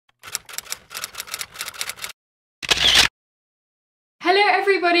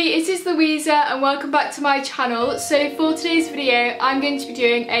everybody, it is Louisa and welcome back to my channel. So for today's video I'm going to be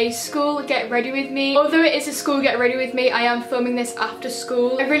doing a school get ready with me. Although it is a school get ready with me, I am filming this after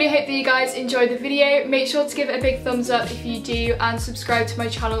school. I really hope that you guys enjoy the video. Make sure to give it a big thumbs up if you do and subscribe to my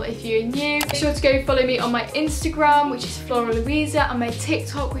channel if you're new. Make sure to go follow me on my Instagram, which is Floral Louisa, and my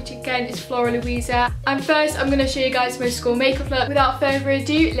TikTok, which again is Floral Louisa. And first I'm going to show you guys my school makeup look. Without further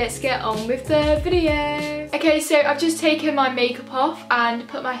ado, let's get on with the video. Okay, so I've just taken my makeup off and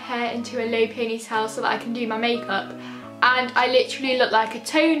put my hair into a low ponytail so that I can do my makeup. And I literally look like a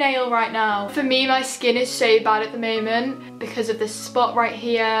toenail right now. For me, my skin is so bad at the moment because of this spot right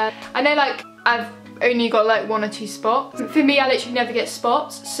here. I know like I've only got like 1 or 2 spots. For me, I literally never get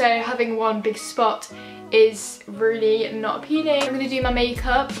spots, so having one big spot is really not appealing. I'm gonna do my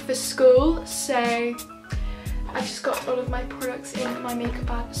makeup for school, so I just got all of my products in my makeup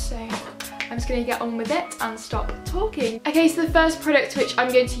bag, so I'm just going to get on with it and stop talking. Okay, so the first product which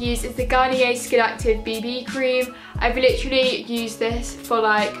I'm going to use is the Garnier Skin Active BB Cream. I've literally used this for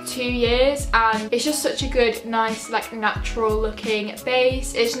like 2 years and it's just such a good, nice, like natural looking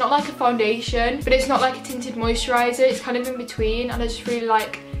base. It's not like a foundation, but it's not like a tinted moisturiser. It's kind of in between and I just really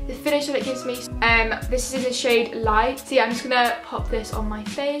like the finish that it gives me. This is in the shade Light. So yeah, I'm just going to pop this on my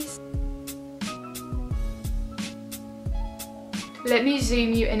face. Let me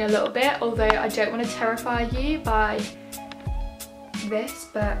zoom you in a little bit, although I don't want to terrify you by this,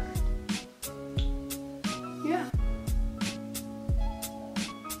 but yeah.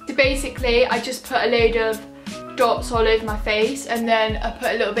 So basically, I just put a load of dots all over my face and then I put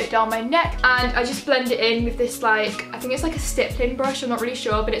a little bit down my neck and I just blend it in with this like, I think it's like a stippling brush, I'm not really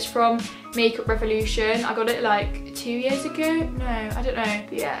sure, but it's from Makeup Revolution. I got it like 2 years ago? No, I don't know.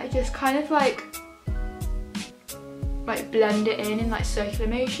 But yeah, I just kind of like blend it in like circular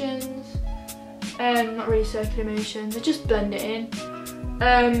motions. Not really circular motions, I just blend it in.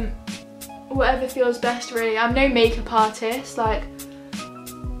 Whatever feels best really. I'm no makeup artist, like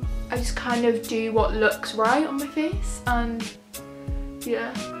I just kind of do what looks right on my face and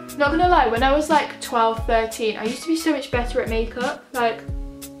yeah. Not gonna lie, when I was like 12, 13, I used to be so much better at makeup. Like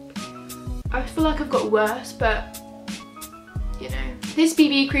I feel like I've got worse, but you know. This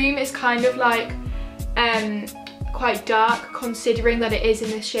BB cream is kind of like quite dark considering that it is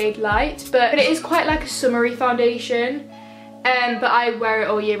in the shade Light, but it is quite like a summery foundation, but I wear it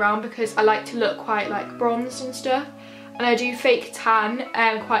all year round because I like to look quite like bronzed and stuff, and I do fake tan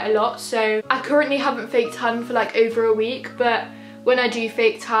quite a lot. So I currently haven't fake tan for like over a week, but when I do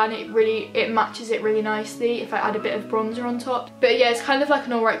fake tan it matches it really nicely if I add a bit of bronzer on top. But yeah, it's kind of like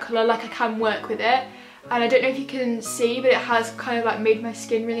an alright colour, like I can work with it. And I don't know if you can see, but it has kind of like made my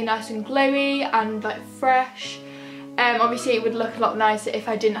skin really nice and glowy and like fresh. Obviously it would look a lot nicer if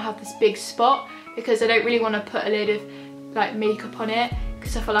I didn't have this big spot, because I don't really want to put a load of like makeup on it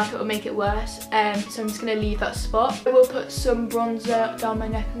because I feel like it will make it worse. So I'm just going to leave that spot. I will put some bronzer down my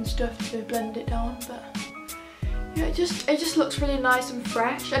neck and stuff to blend it down, but yeah, it just looks really nice and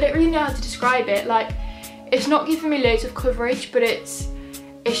fresh. I don't really know how to describe it. Like it's not giving me loads of coverage, but it's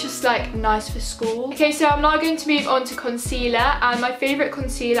just like nice for school. Okay, so I'm now going to move on to concealer, and my favourite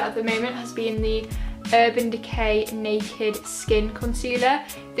concealer at the moment has been the Urban Decay Naked Skin Concealer.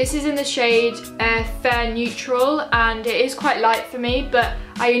 This is in the shade Fair Neutral and it is quite light for me, but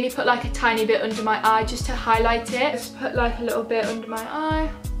I only put like a tiny bit under my eye just to highlight it. Just put like a little bit under my eye.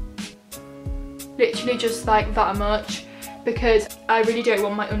 Literally just like that much, because I really don't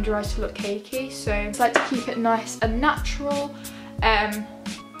want my under eyes to look cakey, so I like to keep it nice and natural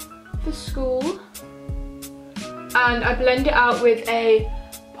for school. And I blend it out with a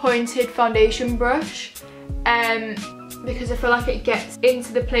pointed foundation brush because I feel like it gets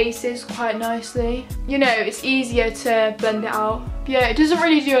into the places quite nicely. You know, it's easier to blend it out. But yeah, it doesn't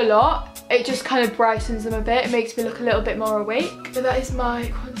really do a lot. It just kind of brightens them a bit. It makes me look a little bit more awake. So that is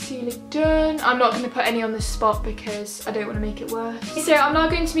my concealer done. I'm not going to put any on this spot because I don't want to make it worse. So I'm now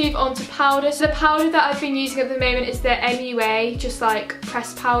going to move on to powder. So the powder that I've been using at the moment is the MUA, just like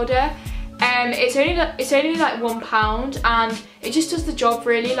pressed powder. It's only like £1 and it just does the job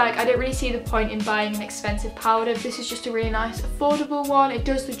really. Like I don't really see the point in buying an expensive powder. This is just a really nice affordable one. It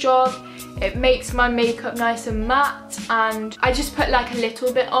does the job. It makes my makeup nice and matte, and I just put like a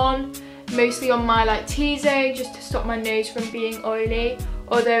little bit on, mostly on my like T-zone, just to stop my nose from being oily.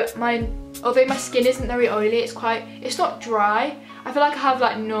 Although my skin isn't very oily, it's not dry. I feel like I have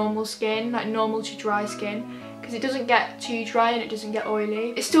like normal skin, like normal to dry skin, because it doesn't get too dry and it doesn't get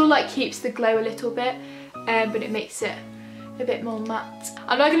oily. It still like keeps the glow a little bit, but it makes it a bit more matte.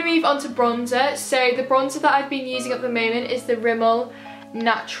 I'm now going to move on to bronzer. So the bronzer that I've been using at the moment is the Rimmel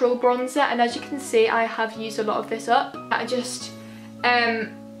Natural Bronzer, and as you can see I have used a lot of this up. I just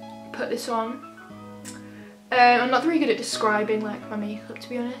put this on. I'm not very good at describing like my makeup, to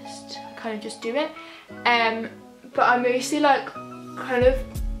be honest. I kind of just do it. But I mostly like kind of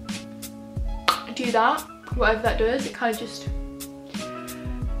do that, whatever that does. It kind of just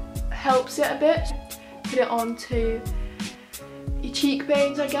helps it a bit. Put it onto your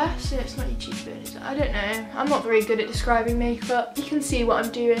cheekbones, I guess. It's not your cheekbones, I don't know. I'm not very good at describing makeup. You can see what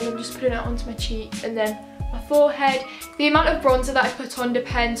I'm doing. I'm just putting it onto my cheeks and then my forehead. The amount of bronzer that I put on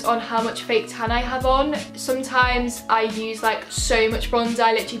depends on how much fake tan I have on. Sometimes I use like so much bronzer,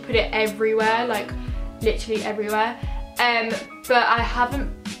 I literally put it everywhere, like literally everywhere. But I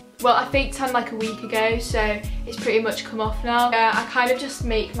haven't, well, I fake tanned like a week ago, so it's pretty much come off now. I kind of just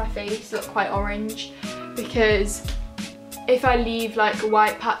make my face look quite orange because if I leave like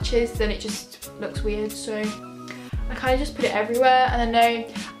white patches then it just looks weird, so I kind of just put it everywhere. And I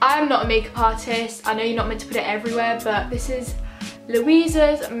know I'm not a makeup artist, I know you're not meant to put it everywhere, but this is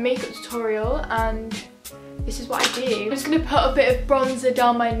Louisa's makeup tutorial and this is what I do. I'm just going to put a bit of bronzer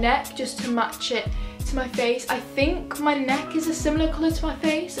down my neck just to match it to my face. I think my neck is a similar colour to my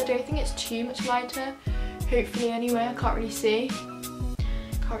face. I don't think it's too much lighter, hopefully anyway. I can't really see.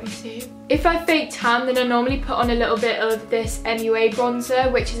 If I fake tan, then I normally put on a little bit of this MUA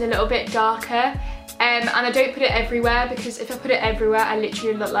bronzer, which is a little bit darker. And I don't put it everywhere because if I put it everywhere I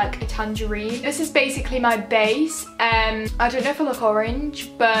literally look like a tangerine. This is basically my base. I don't know if I look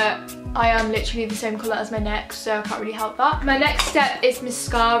orange, but I am literally the same colour as my neck, so I can't really help that. My next step is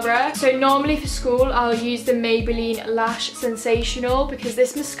mascara. So normally for school I'll use the Maybelline Lash Sensational because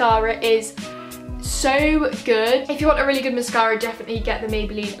this mascara is so good. If you want a really good mascara, definitely get the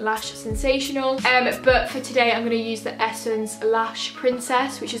Maybelline Lash Sensational. But for today I'm going to use the Essence Lash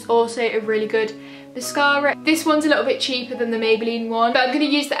Princess, which is also a really good mascara. This one's a little bit cheaper than the Maybelline one, but I'm going to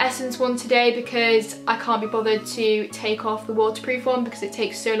use the Essence one today because I can't be bothered to take off the waterproof one because it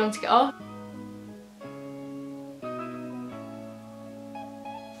takes so long to get off.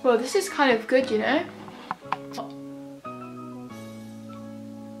 Well, this is kind of good, you know.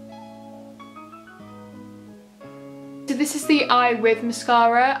 So this is the eye with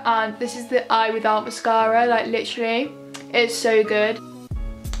mascara and this is the eye without mascara, like literally, it's so good.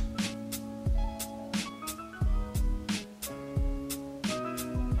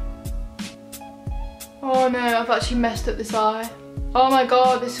 Oh no, I've actually messed up this eye. Oh my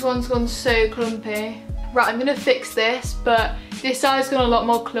god, this one's gone so clumpy. Right, I'm gonna fix this, but this eye's gone a lot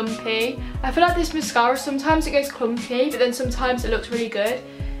more clumpy. I feel like this mascara, sometimes it goes clumpy, but then sometimes it looks really good.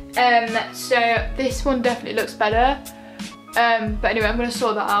 So this one definitely looks better. But anyway, I'm gonna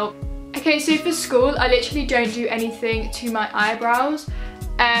sort that out. Okay, so for school, I literally don't do anything to my eyebrows.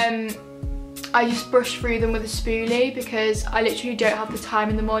 I just brush through them with a spoolie because I literally don't have the time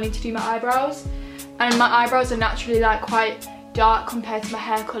in the morning to do my eyebrows. And my eyebrows are naturally like quite dark compared to my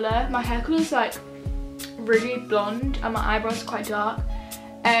hair colour. My hair colour is like really blonde and my eyebrows are quite dark.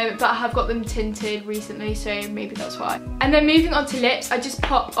 But I have got them tinted recently, so maybe that's why. And then moving on to lips, I just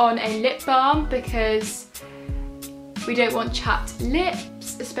pop on a lip balm because we don't want chapped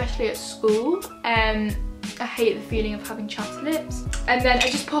lips, especially at school. I hate the feeling of having chapped lips. And then I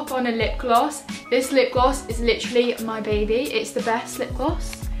just pop on a lip gloss. This lip gloss is literally my baby. It's the best lip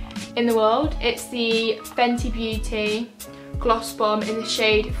gloss in the world. It's the Fenty Beauty Gloss Bomb in the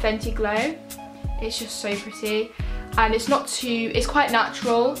shade Fenty Glow. It's just so pretty. And it's not too, it's quite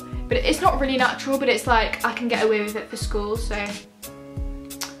natural, but it's not really natural, but it's like I can get away with it for school, so I'm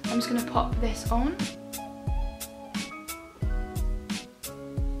just gonna pop this on.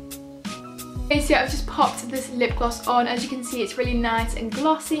 Okay, so yeah, I've just popped this lip gloss on. As you can see, it's really nice and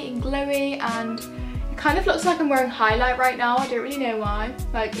glossy and glowy, and it kind of looks like I'm wearing highlight right now. I don't really know why,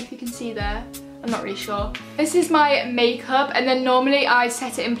 like if you can see there. I'm not really sure. This is my makeup, and then normally I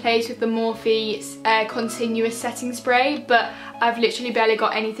set it in place with the Morphe continuous setting spray, but I've literally barely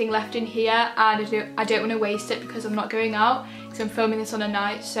got anything left in here, and I don't want to waste it because I'm not going out because I'm filming this on a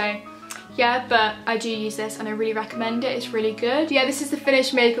night. So yeah, but I do use this and I really recommend it. It's really good. Yeah, this is the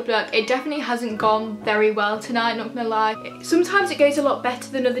finished makeup look. It definitely hasn't gone very well tonight, not gonna lie. Sometimes it goes a lot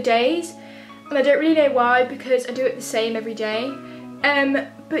better than other days, and I don't really know why because I do it the same every day.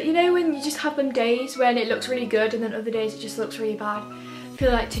 But you know when you just have them days when it looks really good and then other days it just looks really bad. I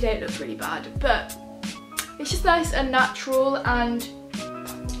feel like today it looks really bad, but it's just nice and natural, and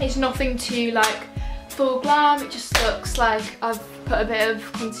it's nothing too like full glam. It just looks like I've put a bit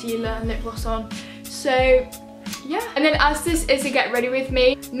of concealer and lip gloss on. So yeah, and then as this is a get ready with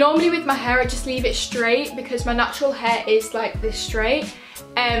me, normally with my hair I just leave it straight because my natural hair is like this straight,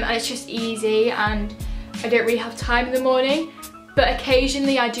 and it's just easy and I don't really have time in the morning. But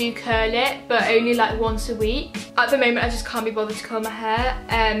occasionally I do curl it, but only like once a week. At the moment I just can't be bothered to curl my hair.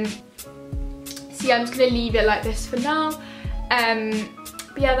 So yeah, I'm just gonna leave it like this for now.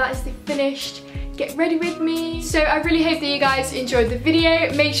 But yeah, that is the finished get ready with me. So I really hope that you guys enjoyed the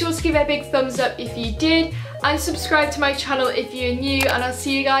video. Make sure to give it a big thumbs up if you did, and subscribe to my channel if you're new, and I'll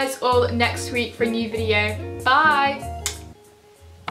see you guys all next week for a new video. Bye!